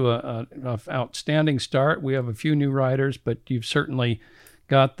off to a outstanding start. We have a few new riders, but you've certainly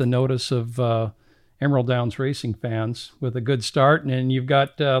got the notice of Emerald Downs racing fans with a good start, and you've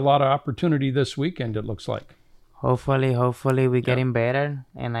got a lot of opportunity this weekend, it looks like. Hopefully we're getting better,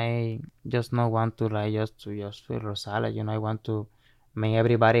 and I just not want to ride just for Rosales. You know, I want to make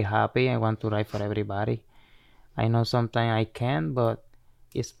everybody happy. I want to ride for everybody. I know sometimes I can, but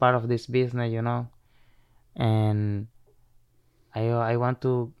it's part of this business, you know, and I want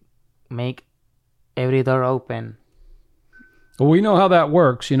to make every door open. Well, we know how that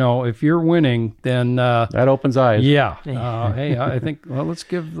works. You know, if you're winning, then that opens eyes. Yeah. Hey, I think let's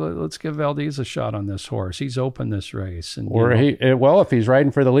give Valdes a shot on this horse. He's opened this race, and if he's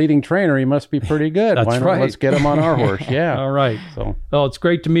riding for the leading trainer, he must be pretty good. That's right. Let's get him on our horse. Yeah. All right. So, well, it's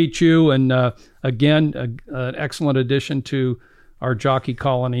great to meet you, and again, an excellent addition to our jockey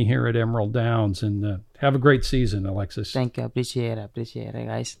colony here at Emerald Downs, and have a great season, Alexis. Thank you. Appreciate it,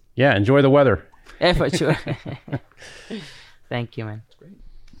 guys. Yeah. Enjoy the weather. Yeah, for sure. Thank you, man. That's great.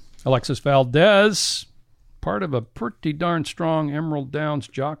 Alexis Valdes, part of a pretty darn strong Emerald Downs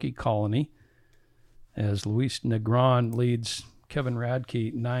jockey colony, as Luis Negron leads Kevin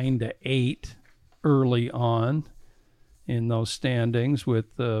Radke 9-8 early on in those standings, with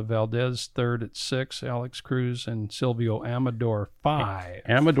Valdes third at 6, Alex Cruz and Silvio Amador 5.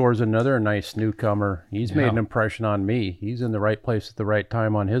 Amador's another nice newcomer. He's made an impression on me. He's in the right place at the right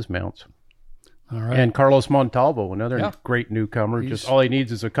time on his mounts. All right. And Carlos Montalvo, another great newcomer. Just all he needs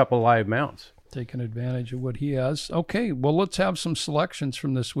is a couple live mounts. Taking advantage of what he has. Okay, well, let's have some selections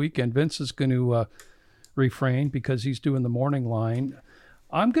from this weekend. Vince is going to refrain because he's doing the morning line.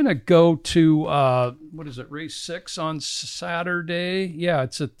 I'm going to go to, race 6 on Saturday? Yeah,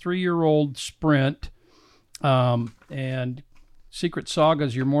 it's a 3-year-old sprint. And Secret Saga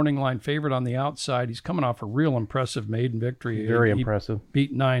is your morning line favorite on the outside. He's coming off a real impressive maiden victory. Very impressive.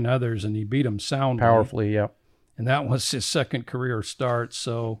 Beat 9 others, and he beat them soundly. Powerfully, yeah. And that was his second career start,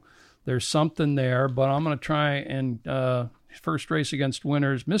 so there's something there. But I'm going to try and first race against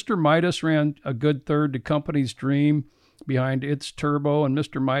winners. Mr. Midas ran a good third to Company's Dream behind It's Turbo, and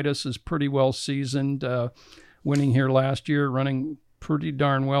Mr. Midas is pretty well seasoned, winning here last year, running pretty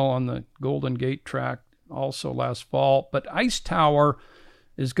darn well on the Golden Gate track also last fall. But Ice Tower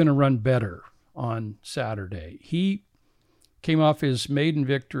is going to run better on Saturday. He came off his maiden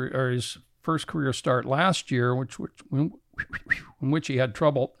victory, or his first career start last year, in which he had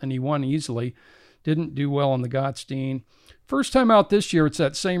trouble, and he won easily. Didn't do well on the Gottstein. First time out this year, it's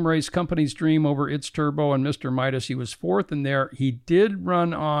that same race, Company's Dream over It's Turbo and Mr. Midas. He was fourth in there. He did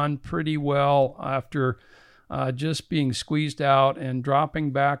run on pretty well after just being squeezed out and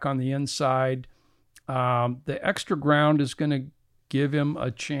dropping back on the inside. The extra ground is going to give him a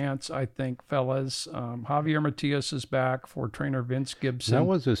chance, I think, fellas. Javier Matias is back for trainer Vince Gibson. That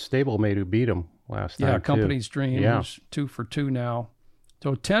was his stablemate who beat him last time. Yeah, Company's Dream. Yeah. He's 2 for 2 now.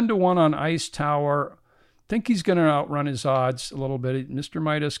 So 10-1 on Ice Tower. Think he's going to outrun his odds a little bit. Mr.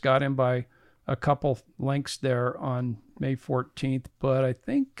 Midas got him by a couple lengths there on May 14th, but I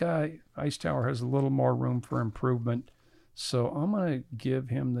think Ice Tower has a little more room for improvement. So I'm going to give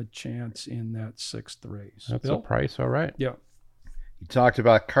him the chance in that 6th race. That's Bill? a price, all right. Yeah. You talked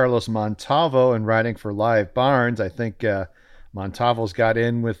about Carlos Montalvo and riding for Live Barnes. I think Montalvo's got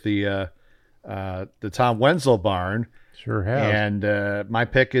in with the Tom Wenzel barn. Sure has. And my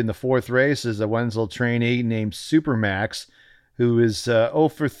pick in the 4th race is a Wenzel trainee named Supermax, who is 0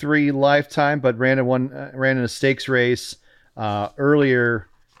 for 3 lifetime, but ran in a stakes race earlier,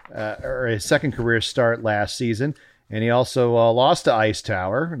 or a second career start last season. And he also lost to Ice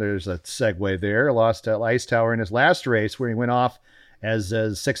Tower. There's a segue there. Lost to Ice Tower in his last race, where he went off as a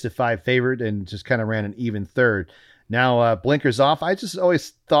 6-5 favorite and just kind of ran an even third. Now blinkers off. I just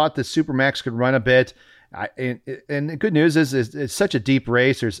always thought that Supermax could run a bit. And the good news is it's such a deep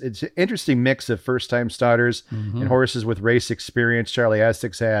race. It's an interesting mix of first-time starters and horses with race experience. Charlie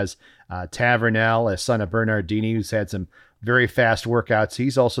Essex has Tavernell, a son of Bernardini, who's had some very fast workouts.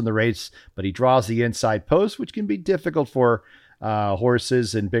 He's also in the race, but he draws the inside post, which can be difficult for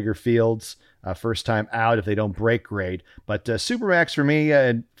horses in bigger fields first time out if they don't break great. But Supermax for me,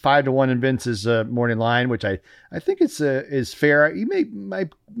 5-1 in Vince's morning line, which I think is fair. You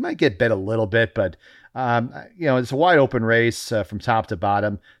might get bet a little bit, but it's a wide open race from top to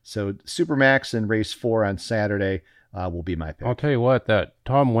bottom. So Supermax in race 4 on Saturday will be my pick. I'll tell you what, that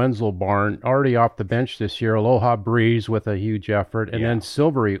Tom Wenzel barn, already off the bench this year, Aloha Breeze with a huge effort, and then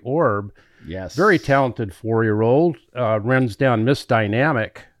Silvery Orb, yes, very talented 4-year-old, runs down Miss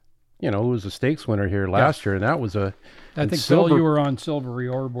Dynamic, who was a stakes winner here last year, and that was a... I think, Bill, you were on Silvery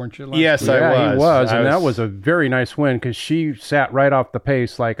Orb, weren't you? Yes, week? I was. He was, and that was a very nice win, because she sat right off the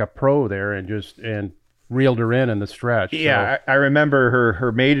pace like a pro there and reeled her in the stretch. Yeah, so. I remember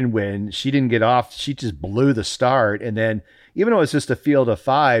her maiden win. She didn't get off. She just blew the start. And then even though it was just a field of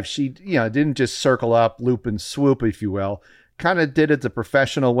 5, she didn't just circle up, loop and swoop, if you will. Kind of did it the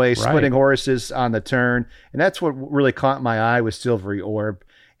professional way, splitting horses on the turn. And that's what really caught my eye with Silvery Orb.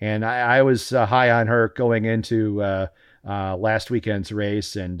 And I was high on her going into last weekend's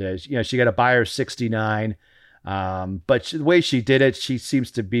race. And, she got a buyer 69. But the way she did it, she seems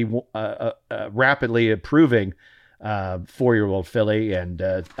to be rapidly improving 4-year-old filly, and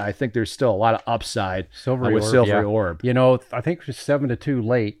I think there's still a lot of upside with Silvery Orb. I think it was 7-2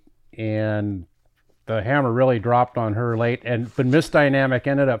 late, and the hammer really dropped on her late. But Miss Dynamic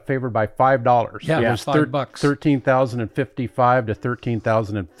ended up favored by $5. Yeah, it was $5. $13,055 to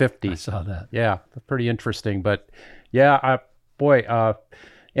 $13,050. I saw that. Yeah, pretty interesting. But yeah,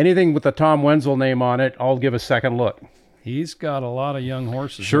 anything with the Tom Wenzel name on it, I'll give a second look. He's got a lot of young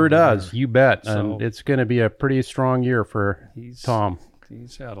horses. Sure does. There. You bet. So and it's going to be a pretty strong year for Tom.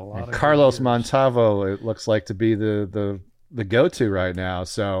 He's had a lot of Carlos Montalvo, it looks like to be the go-to right now.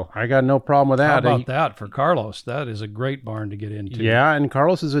 So I got no problem with that. How about that for Carlos? That is a great barn to get into. Yeah, and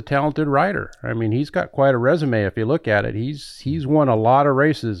Carlos is a talented rider. I mean, he's got quite a resume if you look at it. He's won a lot of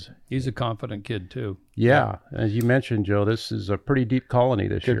races. He's a confident kid too. Yeah, as you mentioned, Joe, this is a pretty deep colony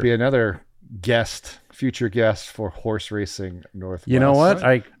this year. Could be another future guest for horse racing Northwest. You know what?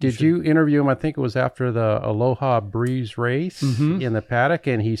 You interview him? I think it was after the Aloha Breeze race in the paddock,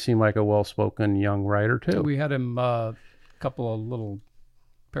 and he seemed like a well-spoken young rider too. We had him a couple of little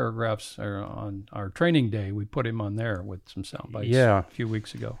paragraphs on our training day. We put him on there with some sound bites a few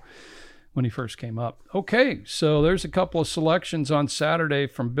weeks ago when he first came up. Okay, so there's a couple of selections on Saturday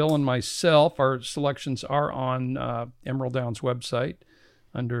from Bill and myself. Our selections are on Emerald Downs website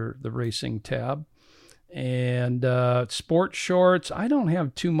under the racing tab. And sports shorts, I don't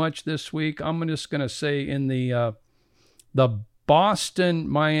have too much this week. I'm just going to say in the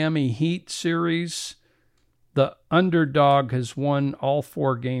Boston-Miami Heat series, the underdog has won all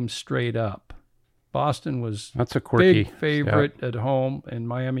 4 games straight up. Boston was that's a quirky big favorite at home, and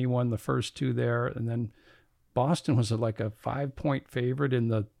Miami won the first 2 there, and then Boston was like a 5-point favorite in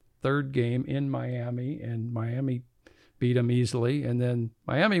the third game in Miami, and Miami beat them easily. And then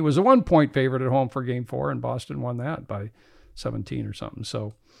Miami was a 1-point favorite at home for game 4, and Boston won that by 17 or something.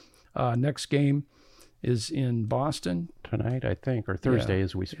 So next game is in Boston tonight, I think, or Thursday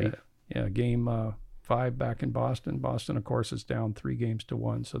as we speak. Yeah, game 5 back in Boston. Boston, of course, is down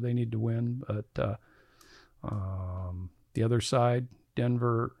 3-1, so they need to win. But the other side,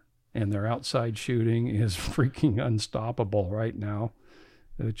 Denver, and their outside shooting is freaking unstoppable right now,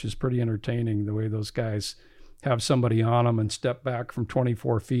 which is pretty entertaining, the way those guys have somebody on them and step back from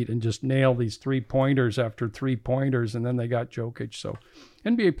 24 feet and just nail these 3-pointers after 3-pointers, and then they got Jokic. So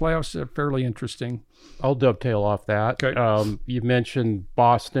NBA playoffs are fairly interesting. I'll dovetail off that. Okay. You mentioned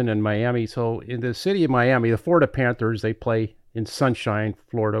Boston and Miami. So in the city of Miami, the Florida Panthers, they play in Sunshine,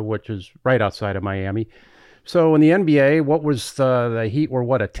 Florida, which is right outside of Miami. So in the NBA, what was the Heat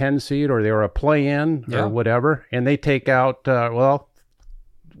were, a 10 seed, or they were a play-in or whatever, and they take out,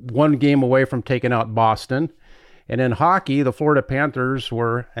 one game away from taking out Boston. And in hockey, the Florida Panthers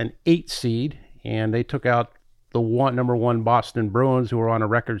were an 8 seed, and they took out the number 1 Boston Bruins, who were on a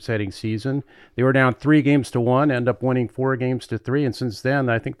record-setting season. They were down 3-1, end up winning 4-3, and since then,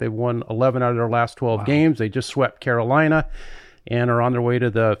 I think they've won 11 out of their last 12 games. They just swept Carolina and are on their way to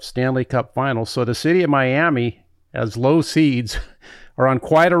the Stanley Cup Finals. So the city of Miami, as low seeds, are on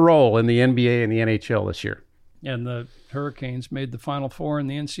quite a roll in the NBA and the NHL this year. And the Hurricanes made the Final Four in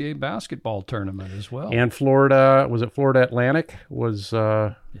the NCAA basketball tournament as well. And Florida, was it Florida Atlantic, was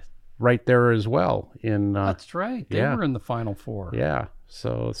right there as well. That's right. They were in the Final Four. Yeah.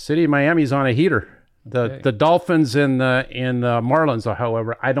 So the city of Miami's on a heater. The Dolphins and the Marlins,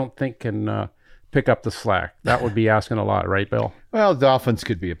 however, I don't think can pick up the slack. That would be asking a lot, right, Bill? Well, the Dolphins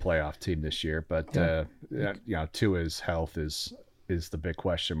could be a playoff team this year, but Tua's health is the big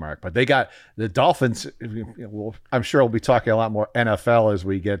question mark. But they got the Dolphins. I'm sure we'll be talking a lot more NFL as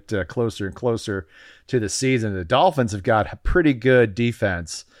we get closer and closer to the season. The Dolphins have got a pretty good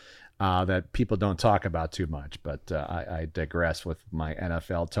defense that people don't talk about too much, but I digress with my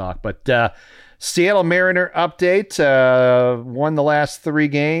NFL talk. But Seattle Mariner update, won the last 3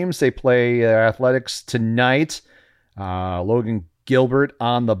 games. They play Athletics tonight. Logan Gilbert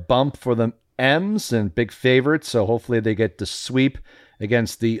on the bump for the M's and big favorites, so hopefully they get the sweep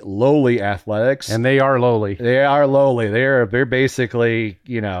against the lowly Athletics. And they are lowly. They are lowly. They're basically,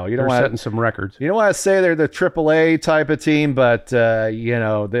 you don't they're want setting some records. You don't want to say they're the AAA type of team, but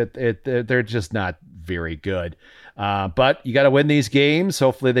they're just not very good. But you got to win these games.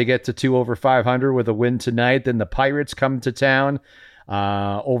 Hopefully they get to 2 over 500 with a win tonight. Then the Pirates come to town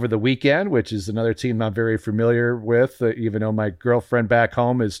over the weekend, which is another team I'm very familiar with, even though my girlfriend back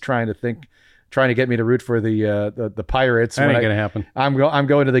home is trying to get me to root for the Pirates. That ain't going to happen. I'm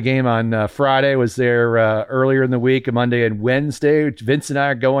going to the game on Friday. Was there earlier in the week, Monday and Wednesday. Vince and I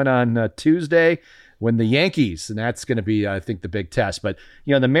are going on Tuesday when the Yankees, and that's going to be, I think, the big test. But,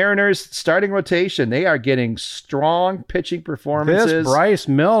 the Mariners starting rotation, they are getting strong pitching performances. This Bryce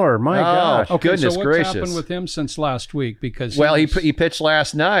Miller, my gosh. Okay, goodness so what's gracious. happened with him since last week? Because he pitched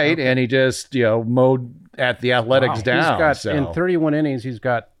last night, and he just, mowed at the Athletics down. In 31 innings, he's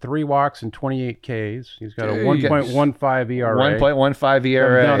got 3 walks and 28 Ks. He's got a 1.15 ERA. 1.15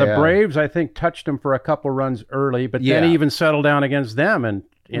 ERA. Now, the Braves, I think, touched him for a couple runs early, but then he even settled down against them and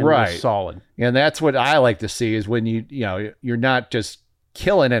was solid. And that's what I like to see is when you're not just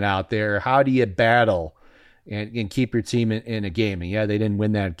killing it out there. How do you battle and keep your team in a game? And they didn't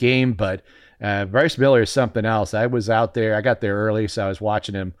win that game, but Bryce Miller is something else. I was out there. I got there early, so I was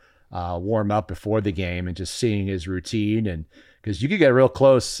watching him warm up before the game and just seeing his routine. And because you could get real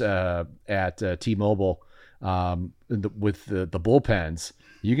close at T-Mobile with the bullpens.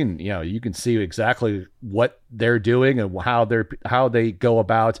 You can see exactly what they're doing and how they go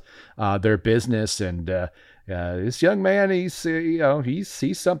about their business. And this young man, he's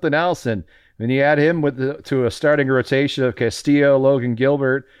something else. And when you add him to a starting rotation of Castillo, Logan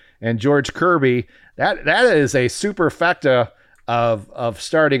Gilbert, and George Kirby, that is a superfecta of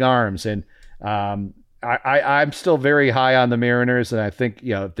starting arms. And I'm still very high on the Mariners, and I think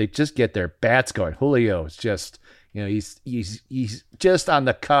if they just get their bats going, Julio is just. He's just on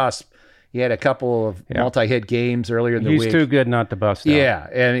the cusp. He had a couple of multi-hit games earlier in the week. He's too good not to bust out. Yeah,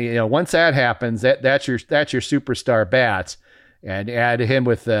 and once that happens, that's your superstar bats, and add him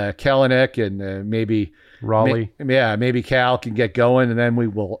with Kelenic and maybe Raleigh. Maybe Cal can get going, and then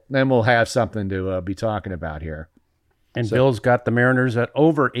we'll have something to be talking about here. And Bill's got the Mariners at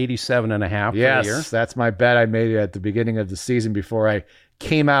over 87.5 for the year. Yes, that's my bet I made at the beginning of the season before I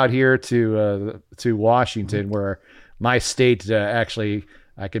came out here to Washington, where my state actually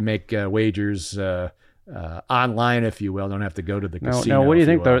I can make wagers online, if you will. Don't have to go to the casino. Now, what do you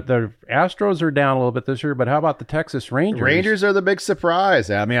think? will. The Astros are down a little bit this year, but how about the Texas Rangers? Rangers are the big surprise.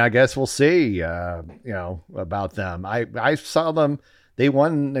 I mean, I guess we'll see. About them. I saw them. They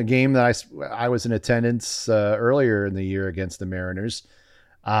won a game that I was in attendance earlier in the year against the Mariners.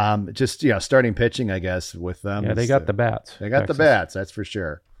 Starting pitching, I guess, with them. Yeah, they got the bats. They got the bats, that's for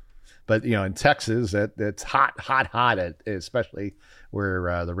sure. But in Texas, it's hot, especially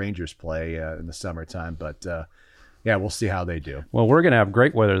where the Rangers play in the summertime. But we'll see how they do. Well, we're going to have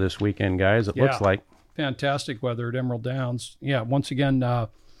great weather this weekend, guys. It looks like fantastic weather at Emerald Downs. Yeah, once again,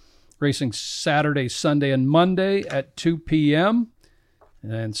 racing Saturday, Sunday, and Monday at 2 p.m.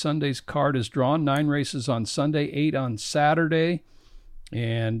 And Sunday's card is drawn. 9 races on Sunday, 8 on Saturday.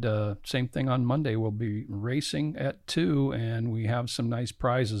 And same thing on Monday. We'll be racing at 2, and we have some nice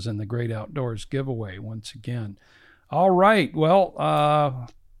prizes in the Great Outdoors giveaway once again. All right. Well,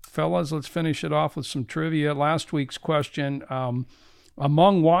 fellas, let's finish it off with some trivia. Last week's question,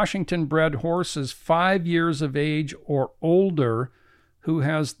 among Washington-bred horses 5 years of age or older, who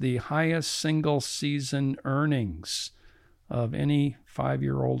has the highest single-season earnings of any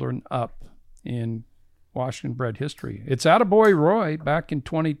 5-year-old and up in Washington-bred history? It's Attaboy Roy. Back in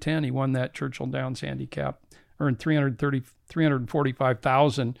 2010, he won that Churchill Downs handicap, earned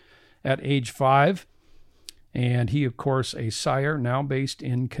 $345,000 at age 5. And he, of course, a sire, now based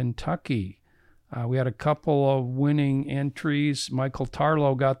in Kentucky. We had a couple of winning entries. Michael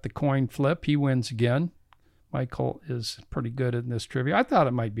Tarlow got the coin flip. He wins again. Michael is pretty good in this trivia. I thought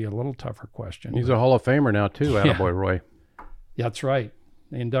it might be a little tougher question. He's a Hall of Famer now, too, Attaboy Roy. That's right.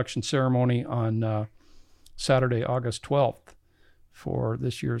 The induction ceremony on Saturday, August 12th for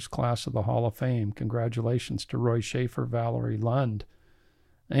this year's class of the Hall of Fame. Congratulations to Roy Schaefer, Valerie Lund,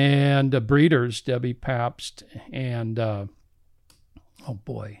 and breeders, Debbie Pabst, and oh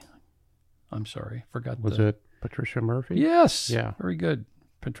boy, I'm sorry, forgot. Was it Patricia Murphy? Yes. Yeah. Very good.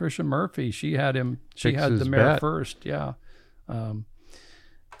 Patricia Murphy. She had him. She Fixes had the mare bet. first. Yeah. And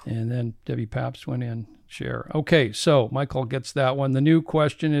then Debbie Pabst went in. Share. Okay, so Michael gets that one. The new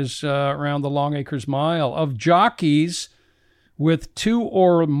question is around the Long Acres Mile. Of jockeys with 2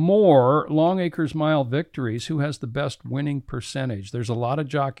 or more Long Acres Mile victories, who has the best winning percentage? There's a lot of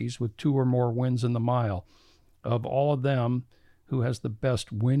jockeys with 2 or more wins in the mile. Of all of them, who has the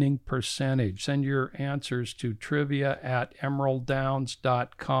best winning percentage? Send your answers to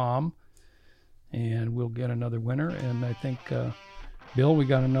trivia@emeralddowns.com, and we'll get another winner. And I think... Bill, we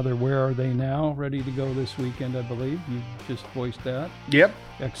got another Where Are They Now ready to go this weekend, I believe. You just voiced that. Yep.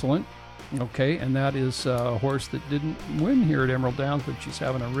 Excellent. Okay, and that is a horse that didn't win here at Emerald Downs, but she's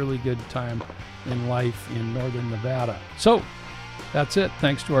having a really good time in life in northern Nevada. So, that's it.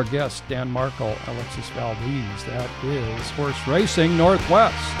 Thanks to our guests, Dan Markle, Alexis Valdes. That is Horse Racing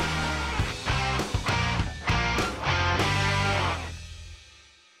Northwest.